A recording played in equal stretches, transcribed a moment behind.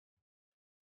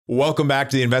Welcome back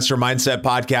to the Investor Mindset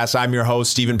Podcast. I'm your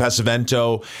host, Steven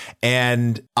Pesavento,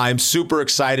 and I'm super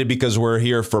excited because we're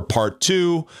here for part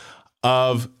 2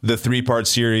 of the 3-part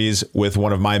series with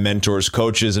one of my mentors,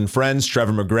 coaches, and friends,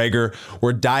 Trevor McGregor.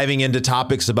 We're diving into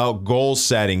topics about goal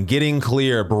setting, getting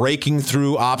clear, breaking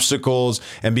through obstacles,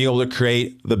 and being able to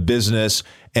create the business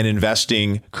and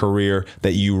investing career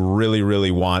that you really,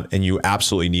 really want and you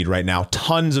absolutely need right now.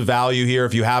 Tons of value here.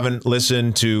 If you haven't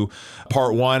listened to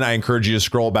part 1, I encourage you to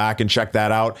scroll back and check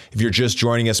that out. If you're just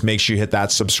joining us, make sure you hit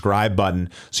that subscribe button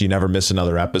so you never miss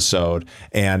another episode.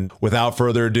 And without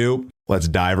further ado, let's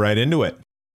dive right into it.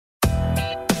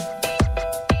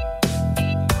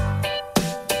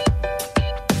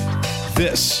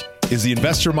 This is the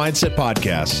Investor Mindset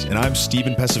Podcast, and I'm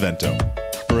Steven Pesavento.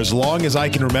 For as long as I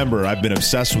can remember, I've been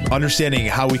obsessed with understanding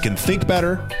how we can think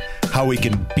better, how we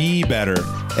can be better,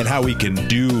 and how we can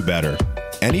do better.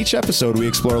 And each episode, we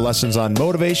explore lessons on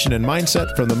motivation and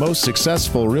mindset from the most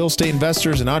successful real estate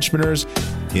investors and entrepreneurs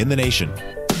in the nation.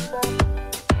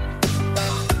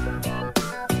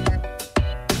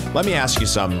 Let me ask you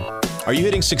something. Are you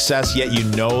hitting success yet you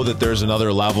know that there's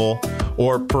another level?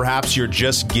 Or perhaps you're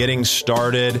just getting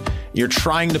started. You're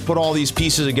trying to put all these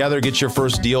pieces together, get your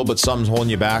first deal, but something's holding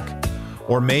you back.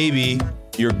 Or maybe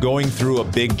you're going through a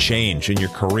big change in your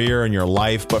career and your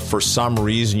life, but for some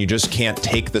reason you just can't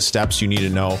take the steps you need to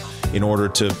know in order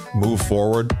to move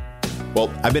forward. Well,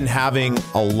 I've been having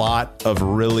a lot of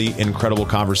really incredible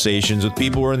conversations with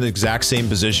people who are in the exact same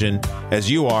position as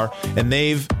you are, and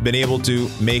they've been able to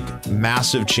make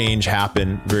massive change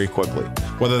happen very quickly.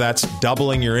 Whether that's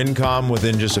doubling your income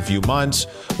within just a few months,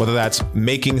 whether that's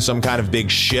making some kind of big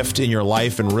shift in your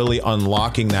life and really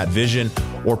unlocking that vision,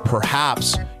 or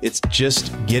perhaps it's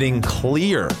just getting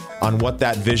clear on what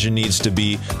that vision needs to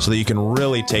be so that you can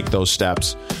really take those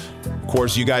steps. Of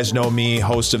course, you guys know me,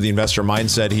 host of the Investor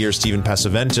Mindset here, Steven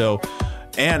Pesavento,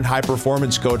 and high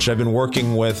performance coach. I've been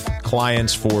working with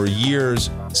clients for years,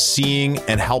 seeing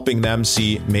and helping them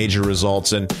see major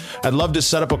results. And I'd love to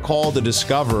set up a call to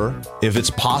discover if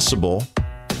it's possible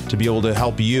to be able to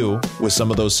help you with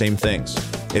some of those same things.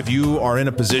 If you are in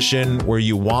a position where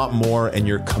you want more and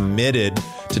you're committed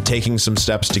to taking some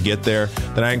steps to get there,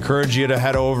 then I encourage you to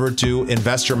head over to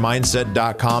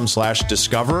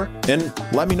investormindset.com/discover and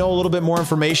let me know a little bit more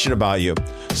information about you.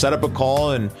 Set up a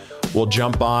call and we'll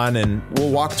jump on and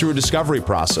we'll walk through a discovery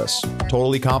process.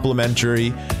 Totally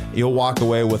complimentary. You'll walk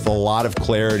away with a lot of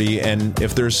clarity. And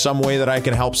if there's some way that I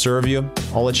can help serve you,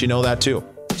 I'll let you know that too.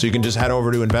 So you can just head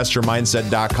over to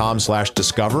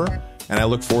investormindset.com/discover, and I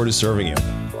look forward to serving you.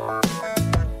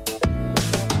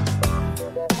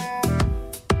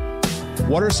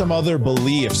 What are some other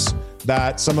beliefs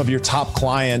that some of your top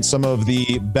clients, some of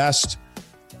the best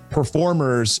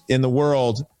performers in the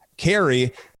world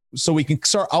carry, so we can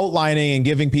start outlining and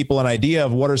giving people an idea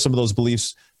of what are some of those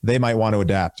beliefs they might want to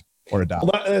adapt or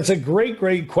adopt? Well, that's a great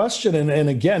question. And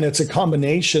again, it's a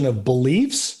combination of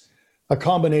beliefs, a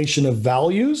combination of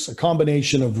values, a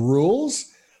combination of rules,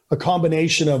 a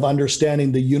combination of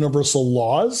understanding the universal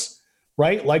laws,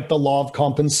 right? Like the law of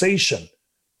compensation,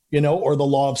 or the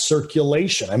law of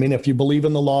circulation. I mean, if you believe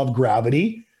in the law of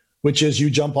gravity, which is you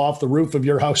jump off the roof of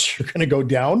your house, you're going to go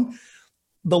down.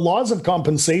 The laws of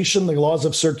compensation, the laws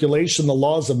of circulation, the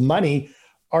laws of money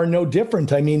are no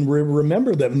different. I mean,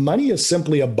 remember that money is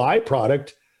simply a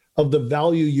byproduct of the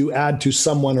value you add to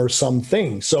someone or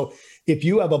something. So if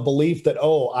you have a belief that,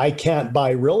 I can't buy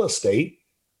real estate,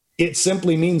 it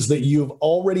simply means that you've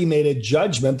already made a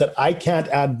judgment that I can't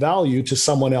add value to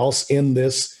someone else in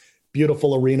this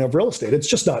beautiful arena of real estate. It's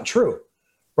just not true,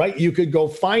 right? You could go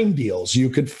find deals, you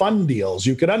could fund deals,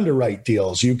 you could underwrite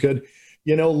deals, you could,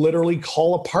 literally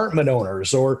call apartment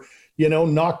owners or,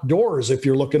 knock doors if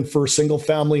you're looking for single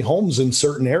family homes in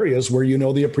certain areas where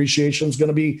the appreciation is going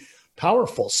to be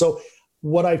powerful. So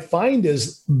what I find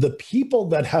is the people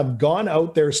that have gone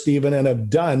out there, Stephen, and have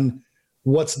done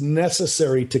what's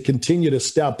necessary to continue to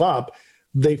step up,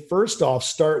 they first off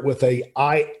start with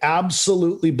I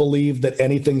absolutely believe that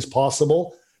anything's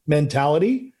possible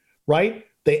mentality, right?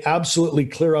 They absolutely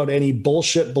clear out any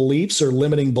bullshit beliefs or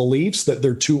limiting beliefs that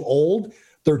they're too old,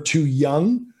 they're too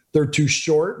young, they're too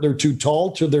short, they're too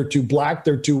tall, they're too black,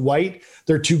 they're too white,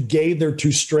 they're too gay, they're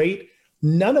too straight.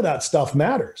 None of that stuff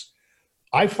matters.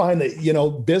 I find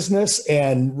that, business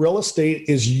and real estate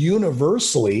is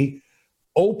universally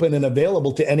open and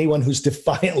available to anyone who's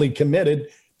defiantly committed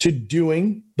to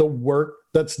doing the work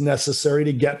that's necessary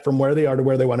to get from where they are to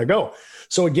where they want to go.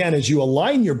 So again, as you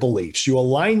align your beliefs, you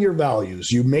align your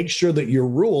values, you make sure that your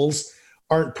rules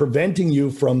aren't preventing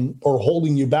you from or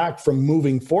holding you back from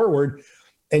moving forward,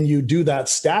 and you do that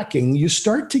stacking, you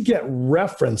start to get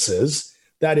references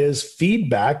That is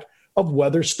feedback of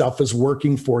whether stuff is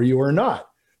working for you or not.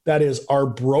 That is, are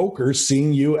brokers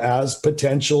seeing you as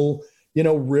potential,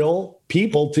 real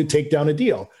people to take down a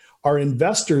deal? Are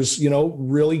investors,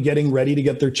 really getting ready to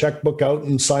get their checkbook out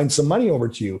and sign some money over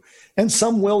to you? And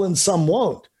some will and some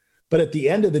won't. But at the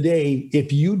end of the day,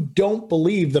 if you don't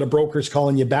believe that a broker's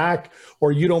calling you back,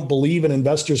 or you don't believe an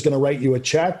investor's going to write you a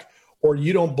check, or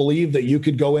you don't believe that you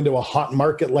could go into a hot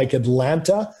market like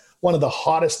Atlanta, one of the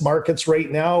hottest markets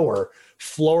right now, or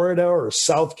Florida or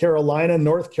South Carolina,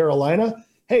 North Carolina,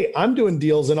 hey, I'm doing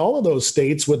deals in all of those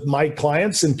states with my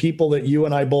clients and people that you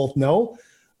and I both know.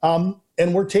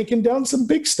 And we're taking down some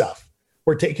big stuff.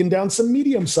 We're taking down some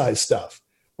medium-sized stuff,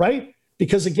 right?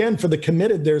 Because again, for the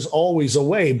committed, there's always a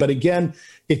way. But again,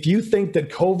 if you think that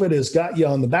COVID has got you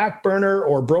on the back burner,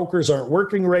 or brokers aren't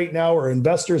working right now, or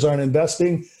investors aren't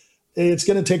investing, it's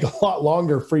going to take a lot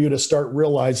longer for you to start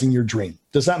realizing your dream.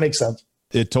 Does that make sense?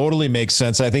 It totally makes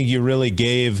sense. I think you really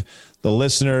gave the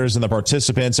listeners and the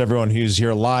participants, everyone who's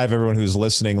here live, everyone who's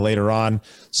listening later on,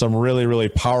 some really, really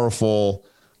powerful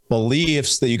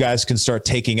beliefs that you guys can start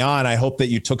taking on. I hope that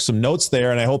you took some notes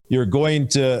there, and I hope you're going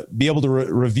to be able to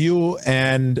review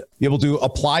and be able to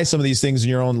apply some of these things in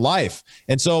your own life.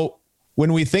 And so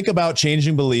when we think about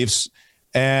changing beliefs,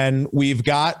 and we've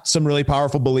got some really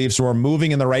powerful beliefs, we're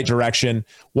moving in the right direction,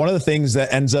 one of the things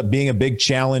that ends up being a big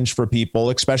challenge for people,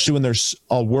 especially when there's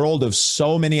a world of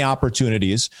so many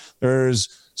opportunities, there's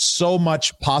so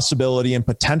much possibility and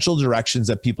potential directions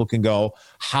that people can go.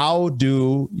 How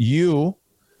do you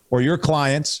or your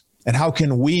clients, and how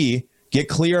can we get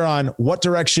clear on what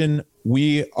direction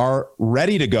we are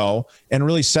ready to go and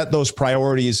really set those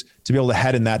priorities to be able to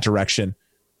head in that direction?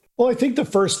 Well, I think the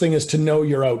first thing is to know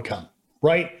your outcome,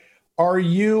 right? Are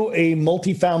you a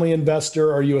multifamily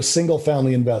investor? Are you a single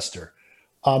family investor?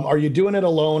 Are you doing it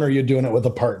alone, or are you doing it with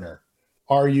a partner?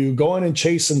 Are you going and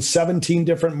chasing 17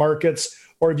 different markets,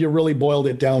 or have you really boiled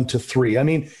it down to 3? I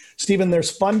mean, Stephen, there's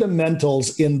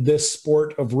fundamentals in this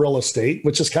sport of real estate,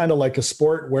 which is kind of like a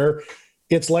sport where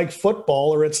it's like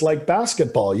football or it's like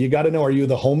basketball. You got to know, are you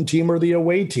the home team or the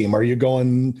away team? Are you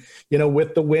going,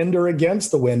 with the wind or against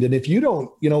the wind? And if you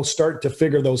don't, start to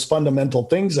figure those fundamental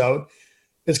things out,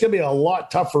 it's going to be a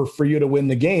lot tougher for you to win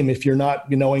the game if you're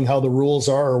not knowing how the rules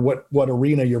are or what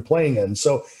arena you're playing in.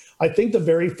 So I think the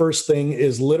very first thing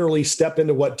is literally step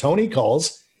into what Tony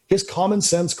calls his common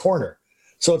sense corner.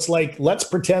 So it's like, let's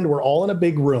pretend we're all in a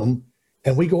big room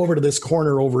and we go over to this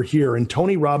corner over here, and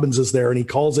Tony Robbins is there and he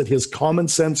calls it his common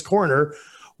sense corner.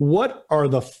 What are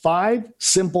the 5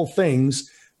 simple things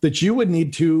that you would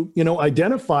need to,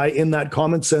 identify in that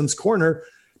common sense corner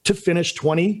to finish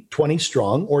 2020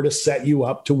 strong, or to set you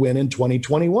up to win in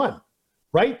 2021,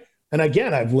 right? And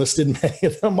again, I've listed many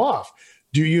of them off.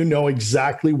 Do you know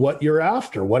exactly what you're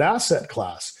after? What asset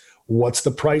class? What's the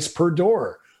price per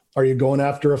door? Are you going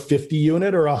after a 50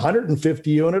 unit or a 150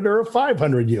 unit or a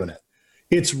 500 unit?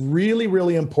 It's really,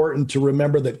 really important to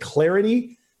remember that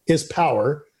clarity is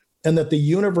power, and that the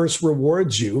universe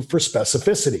rewards you for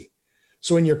specificity.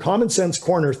 So in your common sense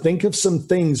corner, think of some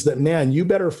things that, man, you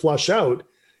better flush out.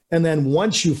 And then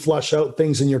once you flush out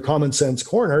things in your common sense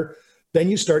corner, then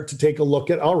you start to take a look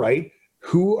at, all right,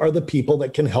 who are the people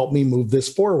that can help me move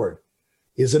this forward?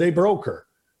 Is it a broker?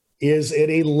 Is it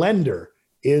a lender?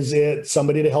 Is it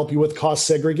somebody to help you with cost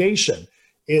segregation?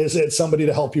 Is it somebody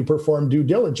to help you perform due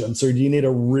diligence? Or do you need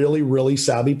a really, really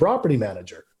savvy property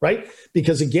manager, right?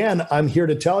 Because again, I'm here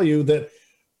to tell you that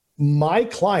my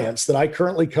clients that I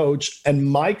currently coach, and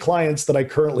my clients that I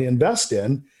currently invest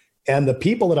in, and the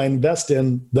people that I invest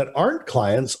in that aren't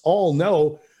clients, all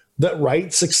know that,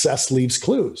 right, success leaves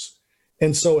clues.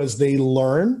 And so as they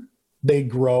learn, they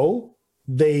grow,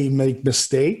 they make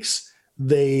mistakes,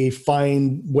 they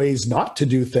find ways not to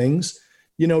do things,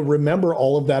 remember,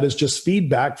 all of that is just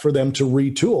feedback for them to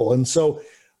retool. And so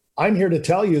I'm here to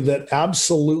tell you that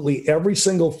absolutely every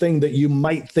single thing that you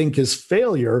might think is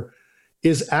failure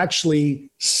is actually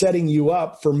setting you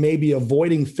up for maybe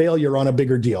avoiding failure on a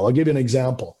bigger deal. I'll give you an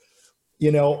example.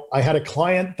 I had a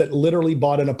client that literally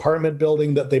bought an apartment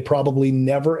building that they probably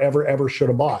never, ever, ever should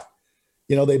have bought.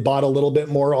 They bought a little bit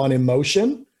more on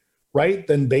emotion, right,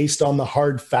 than based on the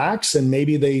hard facts. And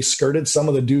maybe they skirted some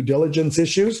of the due diligence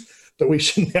issues that we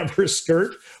should never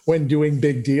skirt when doing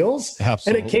big deals.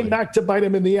 Absolutely. And it came back to bite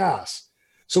them in the ass.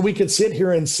 So we could sit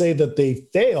here and say that they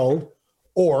failed,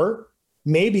 or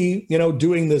maybe,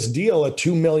 doing this deal, a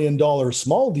 $2 million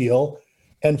small deal,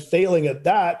 and failing at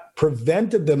that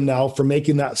prevented them now from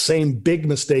making that same big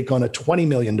mistake on a $20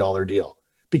 million deal.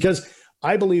 Because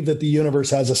I believe that the universe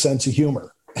has a sense of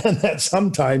humor, and that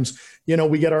sometimes,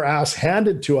 we get our ass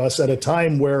handed to us at a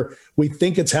time where we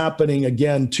think it's happening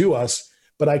again to us,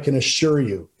 but I can assure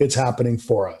you it's happening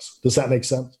for us. Does that make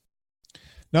sense?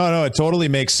 No, it totally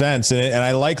makes sense. And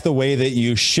I like the way that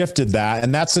you shifted that.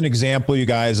 And that's an example, you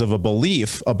guys, of a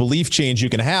belief change you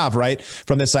can have, right?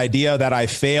 From this idea that I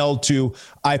failed to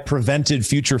I prevented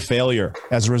future failure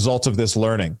as a result of this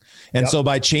learning. And so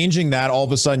by changing that, all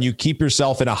of a sudden you keep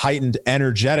yourself in a heightened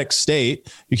energetic state.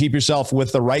 You keep yourself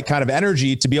with the right kind of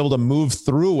energy to be able to move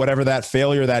through whatever that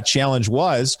failure, that challenge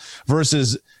was,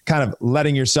 versus kind of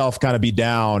letting yourself kind of be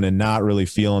down and not really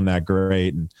feeling that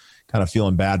great and kind of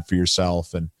feeling bad for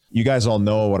yourself. And you guys all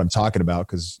know what I'm talking about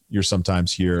because you're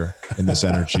sometimes here in this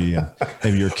energy and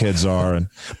maybe your kids are.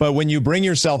 But when you bring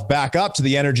yourself back up to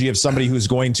the energy of somebody who's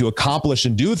going to accomplish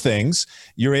and do things,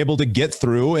 you're able to get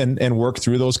through and work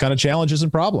through those kind of challenges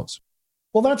and problems.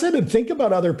 Well, that's it. And think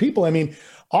about other people. I mean,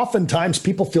 oftentimes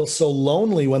people feel so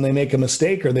lonely when they make a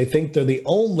mistake, or they think they're the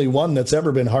only one that's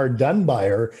ever been hard done by,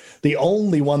 or the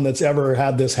only one that's ever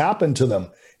had this happen to them.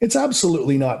 It's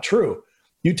absolutely not true.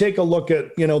 You take a look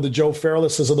at, the Joe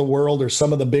Fairlesses of the world, or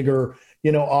some of the bigger,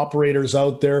 operators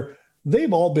out there.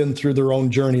 They've all been through their own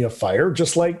journey of fire,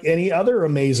 just like any other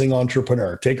amazing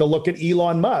entrepreneur. Take a look at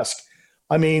Elon Musk.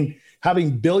 I mean,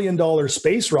 having billion-dollar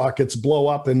space rockets blow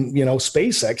up in,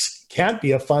 SpaceX can't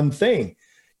be a fun thing.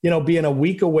 Being a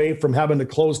week away from having to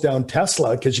close down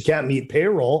Tesla because you can't meet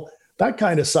payroll, that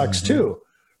kind of sucks too.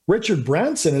 Richard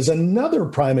Branson is another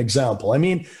prime example. I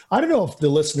mean, I don't know if the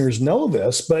listeners know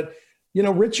this, but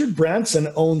Richard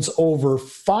Branson owns over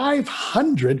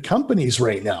 500 companies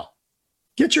right now.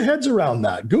 Get your heads around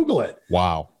that. Google it.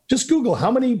 Wow. Just Google, how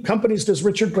many companies does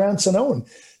Richard Branson own?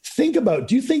 Think about,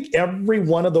 do you think every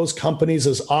one of those companies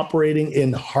is operating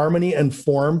in harmony and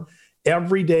form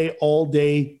every day, all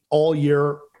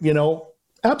year?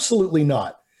 Absolutely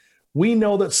not. We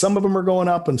know that some of them are going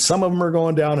up and some of them are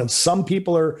going down, and some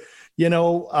people are,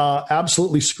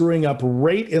 absolutely screwing up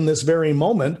right in this very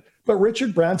moment. But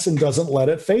Richard Branson doesn't let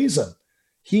it faze him.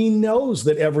 He knows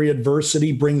that every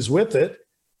adversity brings with it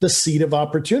the seed of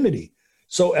opportunity.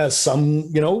 So as some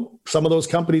of those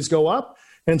companies go up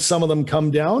and some of them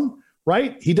come down,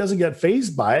 right? He doesn't get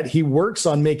fazed by it. He works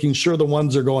on making sure the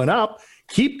ones are going up,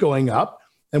 keep going up.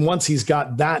 And once he's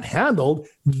got that handled,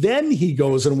 then he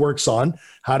goes and works on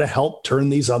how to help turn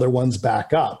these other ones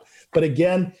back up. But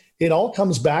again, it all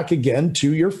comes back again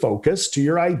to your focus, to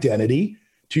your identity,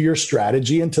 to your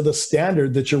strategy, and to the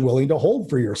standard that you're willing to hold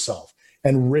for yourself.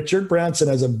 And Richard Branson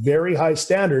has a very high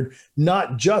standard,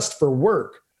 not just for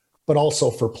work, but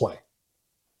also for play.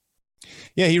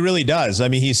 Yeah, he really does. I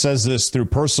mean, he says this through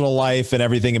personal life and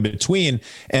everything in between.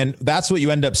 And that's what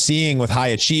you end up seeing with high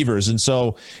achievers. And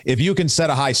so if you can set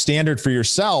a high standard for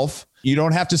yourself, you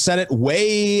don't have to set it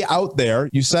way out there.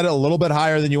 You set it a little bit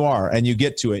higher than you are, and you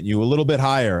get to it. You a little bit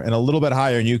higher and a little bit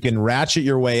higher, and you can ratchet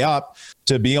your way up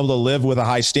to be able to live with a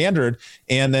high standard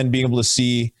and then being able to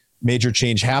see major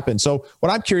change happen. So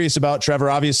what I'm curious about,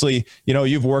 Trevor, obviously,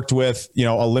 you've worked with,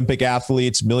 Olympic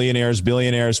athletes, millionaires,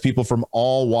 billionaires, people from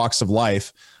all walks of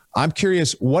life. I'm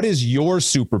curious, what is your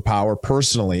superpower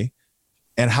personally,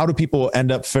 and how do people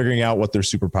end up figuring out what their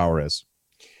superpower is?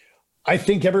 I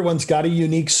think everyone's got a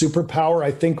unique superpower.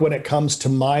 I think when it comes to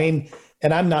mine,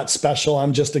 and I'm not special,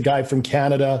 I'm just a guy from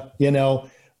Canada,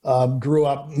 grew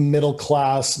up middle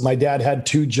class. My dad had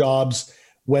 2 jobs.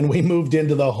 When we moved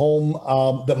into the home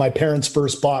that my parents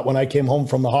first bought, when I came home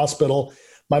from the hospital,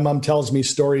 my mom tells me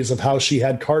stories of how she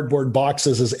had cardboard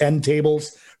boxes as end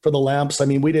tables for the lamps. I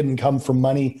mean, we didn't come from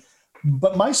money.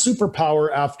 But my superpower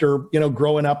after,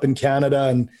 growing up in Canada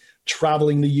and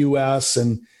traveling the US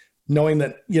and knowing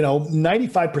that,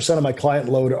 95% of my client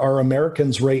load are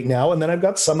Americans right now. And then I've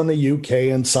got some in the UK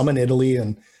and some in Italy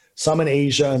and some in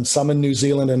Asia and some in New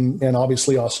Zealand and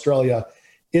obviously Australia,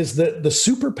 is that the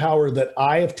superpower that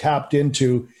I have tapped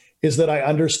into is that I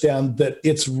understand that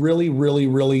it's really, really,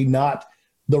 really not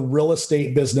the real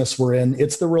estate business we're in.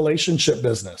 It's the relationship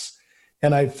business.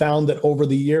 And I've found that over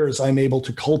the years, I'm able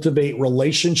to cultivate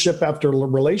relationship after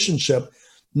relationship,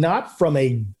 not from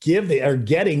a giving or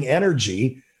getting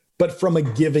energy, but from a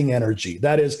giving energy.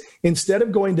 That is, instead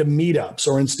of going to meetups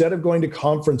or instead of going to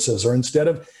conferences or instead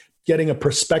of getting a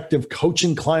prospective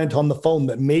coaching client on the phone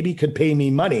that maybe could pay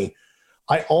me money,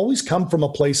 I always come from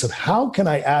a place of how can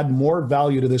I add more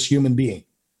value to this human being?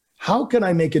 How can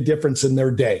I make a difference in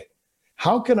their day?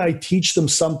 How can I teach them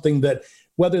something that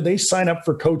whether they sign up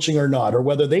for coaching or not, or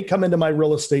whether they come into my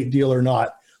real estate deal or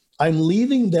not, I'm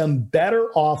leaving them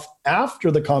better off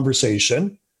after the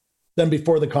conversation than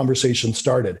before the conversation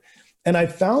started. And I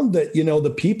found that,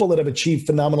 the people that have achieved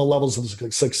phenomenal levels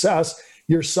of success,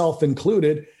 yourself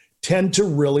included, tend to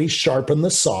really sharpen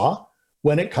the saw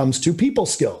when it comes to people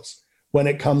skills, when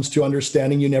it comes to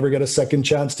understanding you never get a second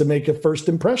chance to make a first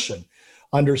impression.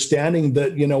 Understanding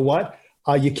that, you know what,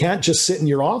 you can't just sit in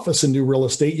your office and do real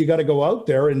estate. You got to go out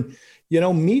there and,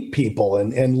 meet people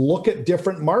and look at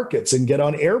different markets and get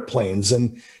on airplanes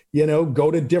and,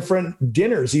 go to different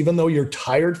dinners, even though you're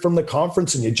tired from the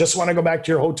conference and you just want to go back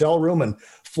to your hotel room and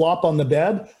flop on the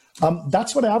bed.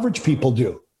 That's what average people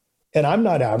do. And I'm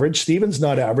not average. Steven's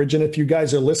not average. And if you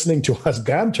guys are listening to us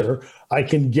banter, I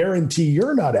can guarantee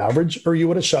you're not average, or you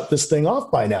would have shut this thing off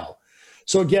by now.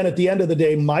 So again, at the end of the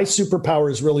day, my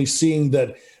superpower is really seeing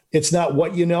that it's not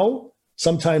what you know.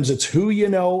 Sometimes it's who you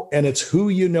know, and it's who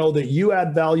you know that you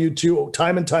add value to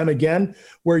time and time again,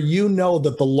 where you know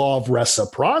that the law of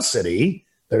reciprocity,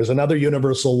 there's another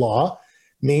universal law,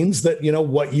 means that,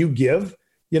 what you give,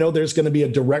 there's going to be a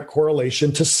direct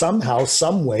correlation to somehow,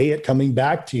 some way it coming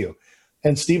back to you.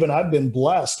 And Stephen, I've been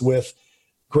blessed with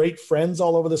great friends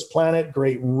all over this planet,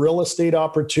 great real estate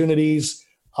opportunities,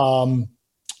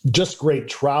 just great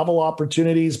travel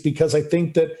opportunities, because I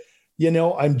think that,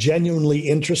 I'm genuinely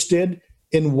interested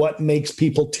in what makes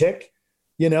people tick.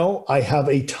 I have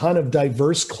a ton of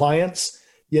diverse clients,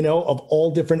 of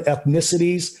all different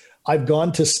ethnicities. I've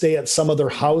gone to stay at some of their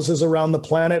houses around the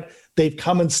planet. They've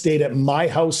come and stayed at my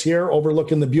house here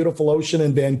overlooking the beautiful ocean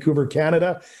in Vancouver,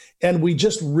 Canada. And we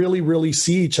just really, really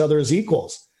see each other as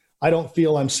equals. I don't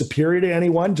feel I'm superior to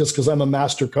anyone just because I'm a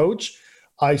master coach.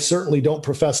 I certainly don't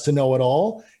profess to know it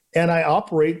all. And I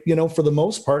operate, for the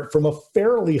most part, from a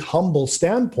fairly humble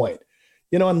standpoint.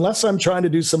 Unless I'm trying to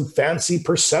do some fancy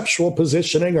perceptual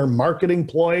positioning or marketing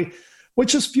ploy,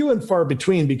 which is few and far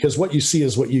between, because what you see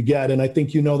is what you get. And I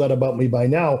think you know that about me by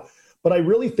now. But I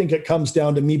really think it comes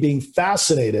down to me being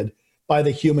fascinated by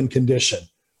the human condition.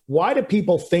 Why do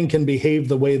people think and behave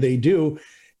the way they do?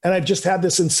 And I've just had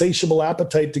this insatiable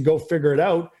appetite to go figure it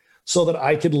out so that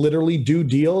I could literally do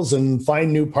deals and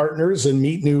find new partners and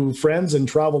meet new friends and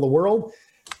travel the world.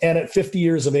 And at 50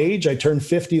 years of age, I turned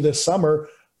 50 this summer.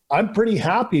 I'm pretty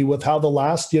happy with how the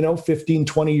last, 15,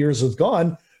 20 years has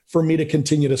gone for me to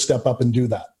continue to step up and do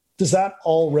that. Does that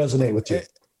all resonate with you?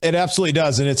 It absolutely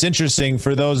does. And it's interesting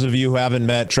for those of you who haven't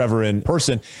met Trevor in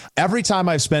person. Every time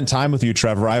I've spent time with you,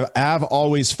 Trevor, I've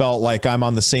always felt like I'm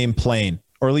on the same plane.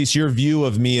 Or at least your view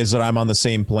of me is that I'm on the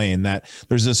same plane, that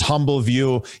there's this humble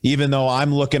view, even though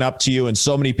I'm looking up to you and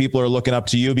so many people are looking up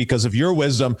to you because of your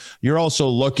wisdom, you're also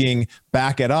looking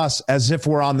back at us as if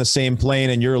we're on the same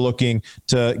plane and you're looking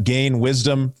to gain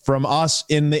wisdom from us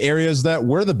in the areas that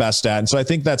we're the best at. And so I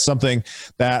think that's something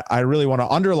that I really want to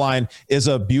underline is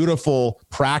a beautiful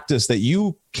practice that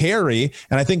you carry.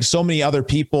 And I think so many other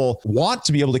people want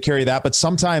to be able to carry that, but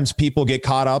sometimes people get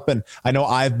caught up. And I know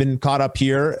I've been caught up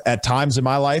here at times in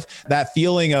my life, that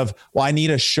feeling of, well, I need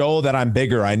to show that I'm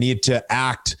bigger. I need to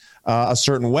act a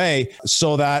certain way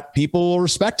so that people will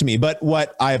respect me. But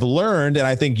what I've learned, and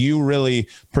I think you really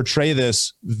portray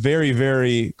this very,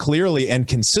 very clearly and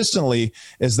consistently,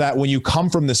 is that when you come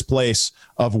from this place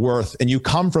of worth and you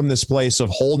come from this place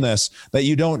of wholeness, that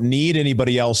you don't need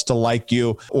anybody else to like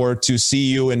you or to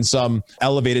see you in some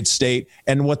elevated state.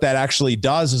 And what that actually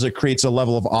does is it creates a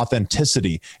level of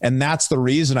authenticity. And that's the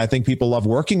reason I think people love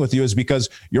working with you, is because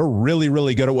you're really,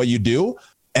 really good at what you do.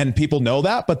 And people know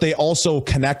that, but they also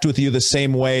connect with you the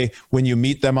same way when you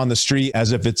meet them on the street,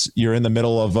 as if you're in the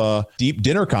middle of a deep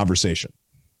dinner conversation.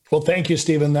 Well, thank you,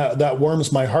 Stephen. That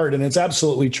warms my heart. And it's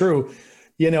absolutely true.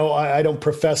 I don't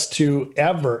profess to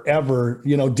ever,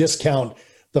 discount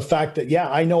the fact that,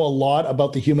 I know a lot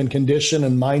about the human condition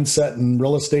and mindset and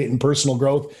real estate and personal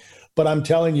growth. But I'm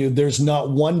telling you, there's not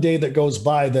one day that goes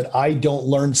by that I don't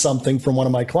learn something from one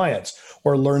of my clients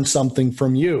or learn something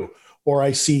from you. Or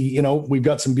I see, we've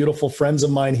got some beautiful friends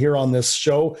of mine here on this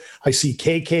show. I see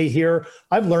KK here.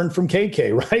 I've learned from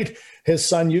KK, right? His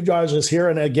son, you guys, is here.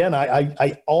 And again,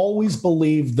 I always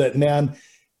believe that, man,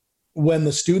 when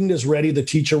the student is ready, the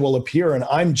teacher will appear. And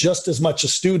I'm just as much a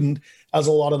student as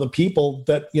a lot of the people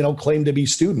that, claim to be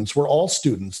students. We're all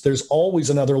students. There's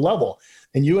always another level.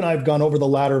 And you and I have gone over the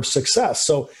ladder of success.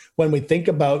 So when we think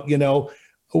about,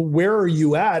 where are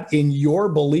you at in your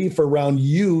belief around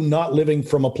you not living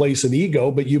from a place of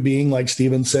ego, but you being, like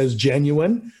Stephen says,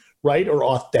 genuine, right? Or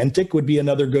authentic would be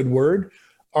another good word.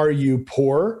 Are you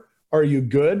poor? Are you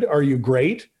good? Are you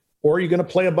great? Or are you going to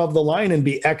play above the line and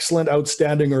be excellent,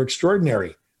 outstanding, or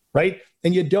extraordinary, right?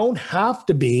 And you don't have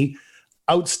to be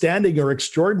outstanding or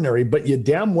extraordinary, but you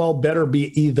damn well better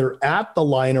be either at the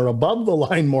line or above the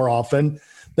line more often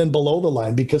than below the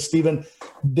line. Because, Stephen,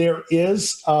 there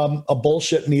is a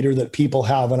bullshit meter that people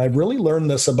have. And I've really learned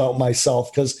this about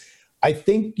myself, because I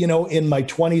think, in my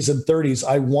 20s and 30s,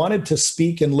 I wanted to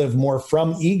speak and live more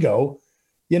from ego,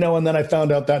 and then I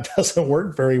found out that doesn't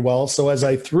work very well. So as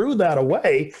I threw that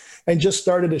away and just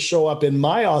started to show up in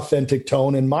my authentic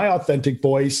tone and my authentic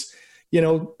voice,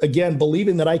 again,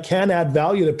 believing that I can add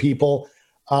value to people,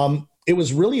 it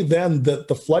was really then that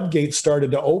the floodgates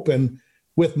started to open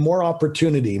with more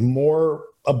opportunity, more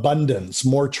abundance,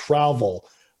 more travel,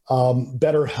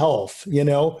 better health,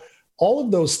 all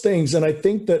of those things. And I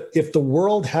think that if the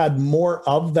world had more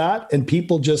of that and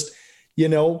people just,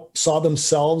 saw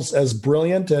themselves as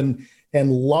brilliant and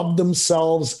loved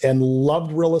themselves and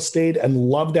loved real estate and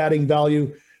loved adding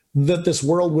value, that this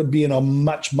world would be in a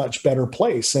much, much better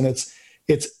place. And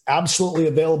it's absolutely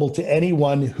available to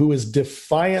anyone who is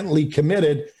defiantly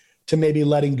committed to maybe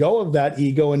letting go of that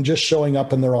ego and just showing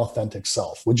up in their authentic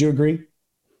self. Would you agree?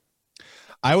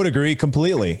 I would agree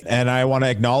completely. And I want to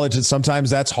acknowledge that sometimes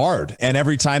that's hard. And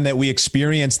every time that we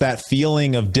experience that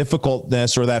feeling of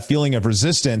difficultness or that feeling of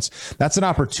resistance, that's an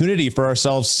opportunity for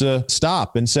ourselves to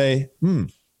stop and say,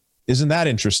 isn't that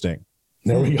interesting?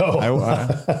 There we go.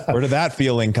 Where did that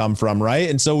feeling come from? Right.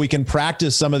 And so we can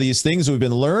practice some of these things we've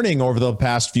been learning over the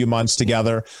past few months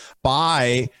together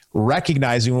by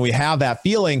recognizing when we have that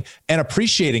feeling and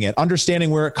appreciating it, understanding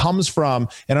where it comes from,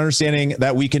 and understanding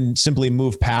that we can simply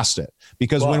move past it.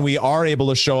 Because when we are able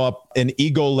to show up in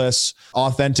egoless,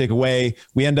 authentic way,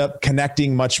 we end up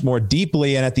connecting much more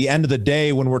deeply. And at the end of the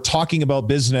day, when we're talking about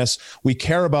business, we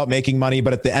care about making money.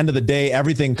 But at the end of the day,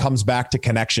 everything comes back to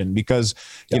connection because,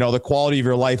 the quality of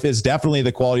your life is definitely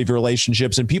the quality of your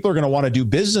relationships. And people are going to want to do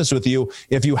business with you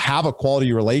if you have a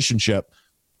quality relationship.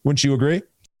 Wouldn't you agree?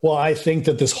 Well, I think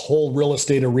that this whole real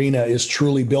estate arena is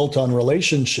truly built on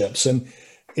relationships. And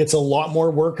it's a lot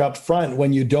more work up front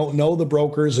when you don't know the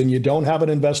brokers and you don't have an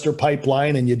investor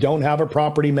pipeline and you don't have a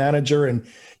property manager and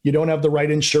you don't have the right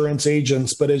insurance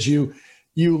agents. But as you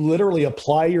literally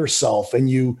apply yourself and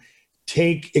you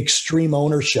take extreme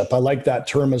ownership, I like that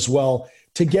term as well,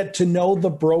 to get to know the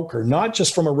broker, not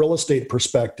just from a real estate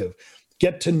perspective,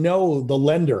 get to know the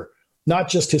lender, not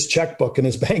just his checkbook and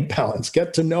his bank balance,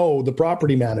 get to know the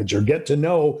property manager, get to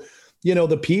know,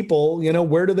 the people,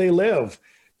 where do they live?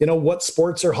 What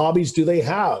sports or hobbies do they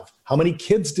have? How many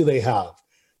kids do they have?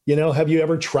 Have you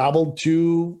ever traveled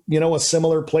to, a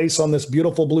similar place on this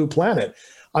beautiful blue planet?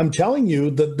 I'm telling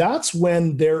you that's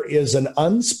when there is an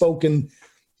unspoken,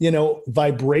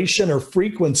 vibration or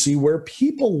frequency where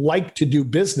people like to do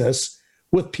business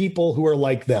with people who are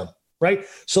like them, right?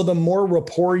 So the more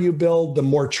rapport you build, the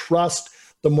more trust,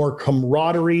 the more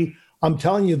camaraderie. I'm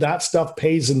telling you that stuff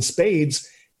pays in spades.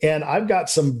 And I've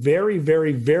got some very,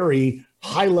 very, very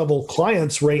high-level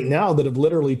clients right now that have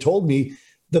literally told me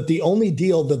that the only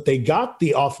deal that they got,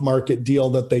 the off-market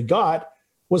deal that they got,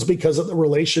 was because of the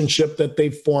relationship that they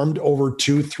formed over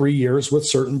 2-3 years with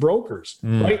certain brokers,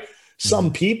 right?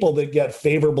 Some people that get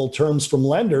favorable terms from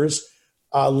lenders,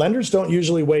 lenders don't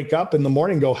usually wake up in the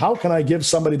morning and go, how can I give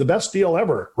somebody the best deal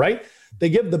ever, right? They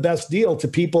give the best deal to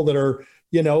people that are,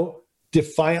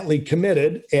 defiantly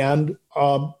committed and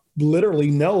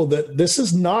literally know that this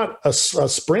is not a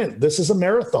sprint. This is a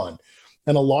marathon.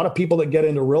 And a lot of people that get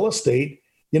into real estate,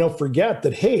 forget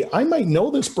that, hey, I might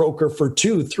know this broker for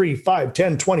 2, 3, 5,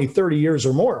 10, 20, 30 years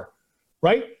or more,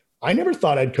 right? I never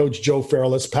thought I'd coach Joe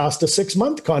Fairless past a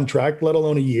 6-month contract, let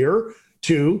alone a year,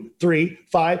 2, 3,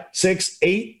 5, 6,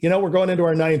 8. We're going into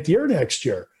our 9th year next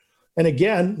year. And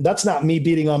again, that's not me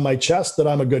beating on my chest that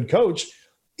I'm a good coach.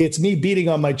 It's me beating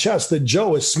on my chest that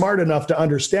Joe is smart enough to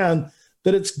understand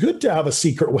that it's good to have a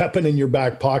secret weapon in your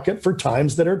back pocket for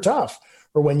times that are tough,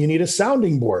 or when you need a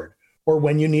sounding board, or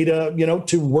when you need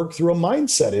to work through a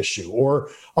mindset issue or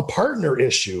a partner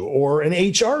issue or an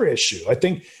HR issue. I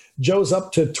think Joe's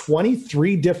up to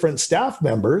 23 different staff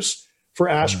members for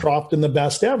Ashcroft and the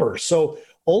best ever. So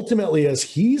ultimately, as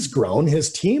he's grown,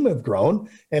 his team have grown,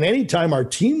 and anytime our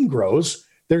team grows,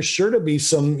 there's sure to be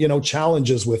some,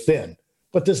 challenges within.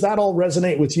 But does that all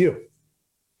resonate with you?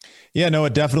 Yeah, no,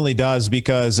 it definitely does,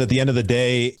 because at the end of the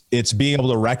day, it's being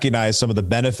able to recognize some of the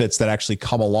benefits that actually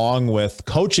come along with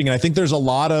coaching. And I think there's a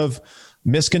lot of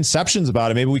misconceptions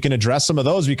about it. Maybe we can address some of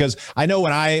those, because I know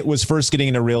when I was first getting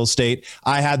into real estate,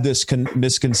 I had this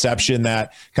misconception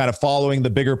that, kind of following the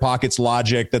bigger pockets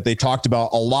logic that they talked about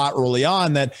a lot early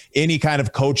on, that any kind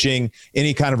of coaching,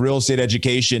 any kind of real estate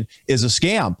education is a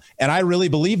scam. And I really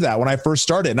believed that when I first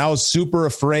started, and I was super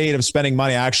afraid of spending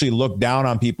money. I actually looked down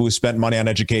on people who spent money on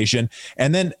education.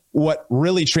 And then what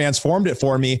really transformed it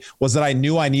for me was that I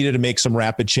knew I needed to make some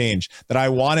rapid change, that I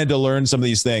wanted to learn some of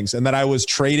these things, and that I was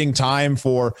trading time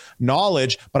for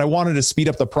knowledge, but I wanted to speed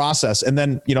up the process. And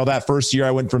then, that first year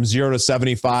I went from 0 to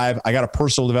 75. I got a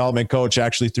personal development coach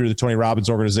actually through the Tony Robbins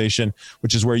organization,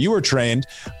 which is where you were trained.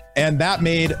 And that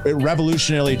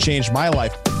revolutionarily changed my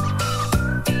life.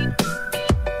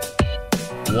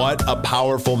 What a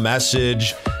powerful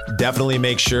message. Definitely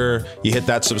make sure you hit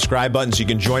that subscribe button so you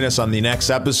can join us on the next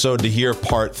episode to hear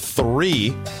part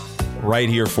 3 right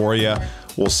here for you.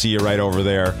 We'll see you right over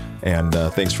there. And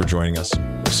thanks for joining us.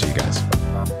 We'll see you guys.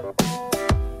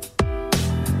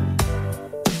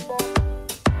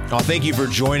 Oh, thank you for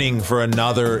joining for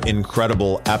another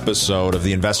incredible episode of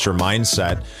the Investor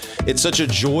Mindset. It's such a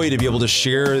joy to be able to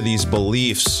share these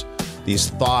beliefs,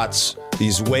 these thoughts,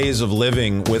 these ways of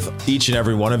living with each and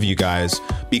every one of you guys,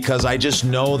 because I just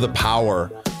know the power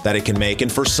that it can make.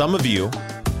 And for some of you,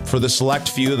 for the select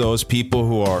few of those people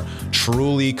who are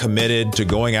truly committed to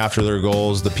going after their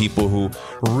goals, the people who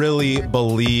really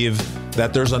believe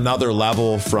that there's another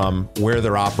level from where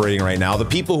they're operating right now, the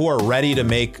people who are ready to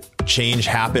make change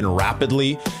happen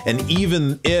rapidly. And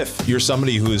even if you're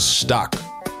somebody who is stuck,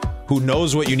 who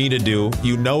knows what you need to do,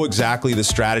 you know exactly the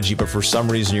strategy, but for some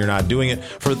reason you're not doing it.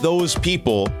 For those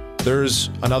people, there's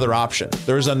another option.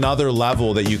 There's another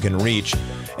level that you can reach.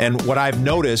 And what I've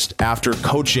noticed after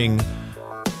coaching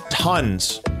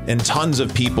tons and tons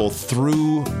of people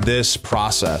through this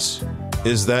process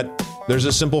is that there's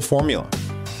a simple formula.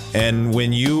 And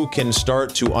when you can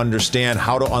start to understand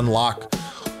how to unlock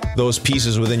those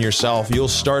pieces within yourself, you'll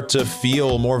start to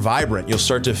feel more vibrant. You'll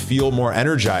start to feel more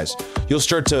energized. You'll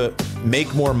start to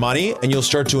make more money, and you'll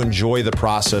start to enjoy the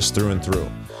process through and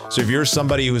through. So if you're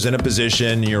somebody who's in a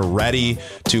position, you're ready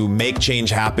to make change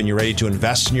happen, you're ready to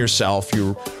invest in yourself,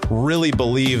 you really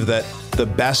believe that the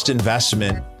best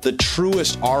investment, the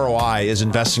truest ROI is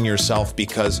investing in yourself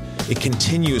because it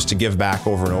continues to give back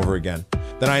over and over again,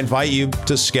 then I invite you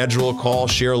to schedule a call,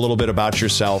 share a little bit about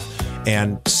yourself,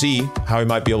 and see how we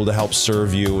might be able to help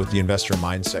serve you with the Investor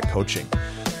Mindset coaching.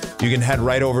 You can head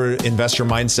right over to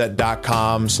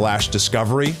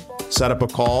investormindset.com/discovery, set up a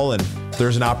call, and if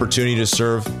there's an opportunity to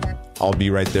serve, I'll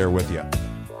be right there with you.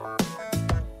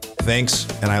 Thanks,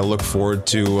 and I look forward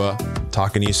to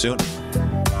talking to you soon.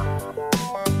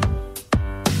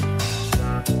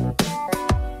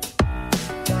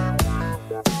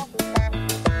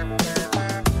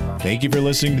 Thank you for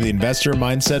listening to the Investor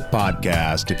Mindset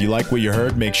Podcast. If you like what you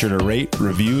heard, make sure to rate,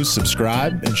 review,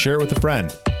 subscribe, and share it with a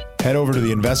friend. Head over to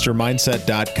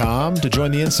theinvestormindset.com to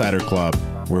join the Insider Club,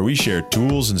 where we share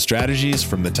tools and strategies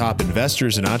from the top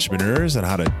investors and entrepreneurs on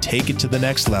how to take it to the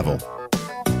next level.